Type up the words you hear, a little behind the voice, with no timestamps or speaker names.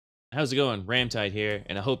How's it going? Ramtide here,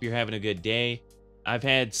 and I hope you're having a good day. I've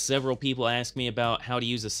had several people ask me about how to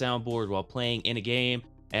use a soundboard while playing in a game,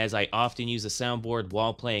 as I often use a soundboard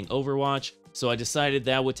while playing Overwatch, so I decided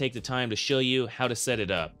that I would take the time to show you how to set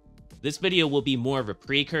it up. This video will be more of a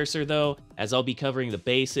precursor though, as I'll be covering the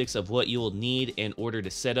basics of what you will need in order to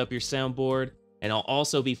set up your soundboard, and I'll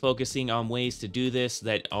also be focusing on ways to do this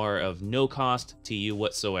that are of no cost to you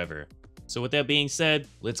whatsoever. So with that being said,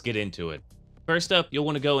 let's get into it. First up, you'll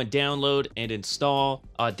want to go and download and install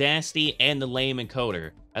Audacity and the LAME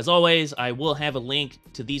encoder. As always, I will have a link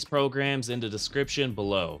to these programs in the description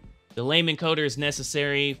below. The LAME encoder is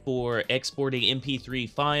necessary for exporting MP3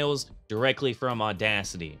 files directly from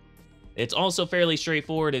Audacity. It's also fairly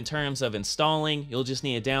straightforward in terms of installing. You'll just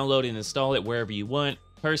need to download and install it wherever you want.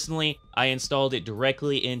 Personally, I installed it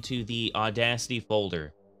directly into the Audacity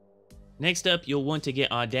folder. Next up, you'll want to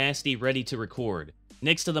get Audacity ready to record.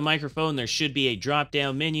 Next to the microphone, there should be a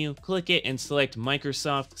drop-down menu. Click it and select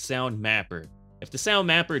Microsoft Sound Mapper. If the Sound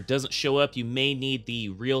Mapper doesn't show up, you may need the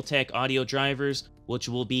Realtek audio drivers, which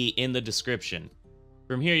will be in the description.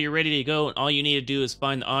 From here, you're ready to go, and all you need to do is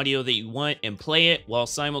find the audio that you want and play it while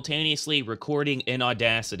simultaneously recording in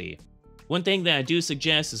Audacity. One thing that I do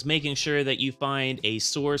suggest is making sure that you find a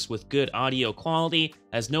source with good audio quality,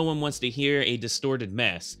 as no one wants to hear a distorted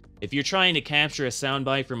mess. If you're trying to capture a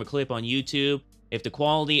soundbite from a clip on YouTube, if the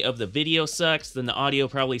quality of the video sucks, then the audio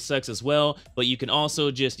probably sucks as well, but you can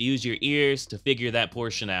also just use your ears to figure that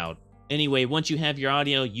portion out. Anyway, once you have your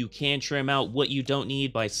audio, you can trim out what you don't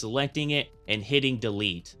need by selecting it and hitting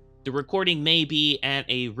delete. The recording may be at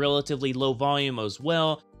a relatively low volume as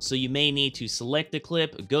well, so you may need to select the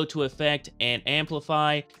clip, go to Effect, and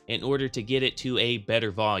Amplify in order to get it to a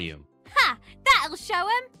better volume. Ha! That'll show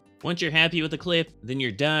him! Once you're happy with the clip, then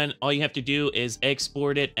you're done. All you have to do is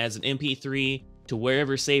export it as an MP3 to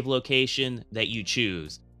wherever save location that you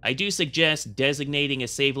choose. I do suggest designating a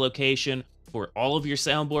save location for all of your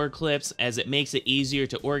soundboard clips, as it makes it easier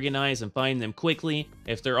to organize and find them quickly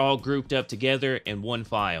if they're all grouped up together in one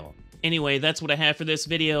file. Anyway, that's what I have for this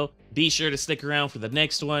video. Be sure to stick around for the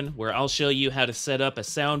next one, where I'll show you how to set up a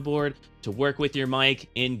soundboard to work with your mic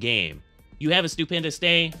in-game. You have a stupendous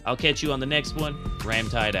day. I'll catch you on the next one.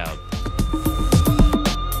 Ramtide out.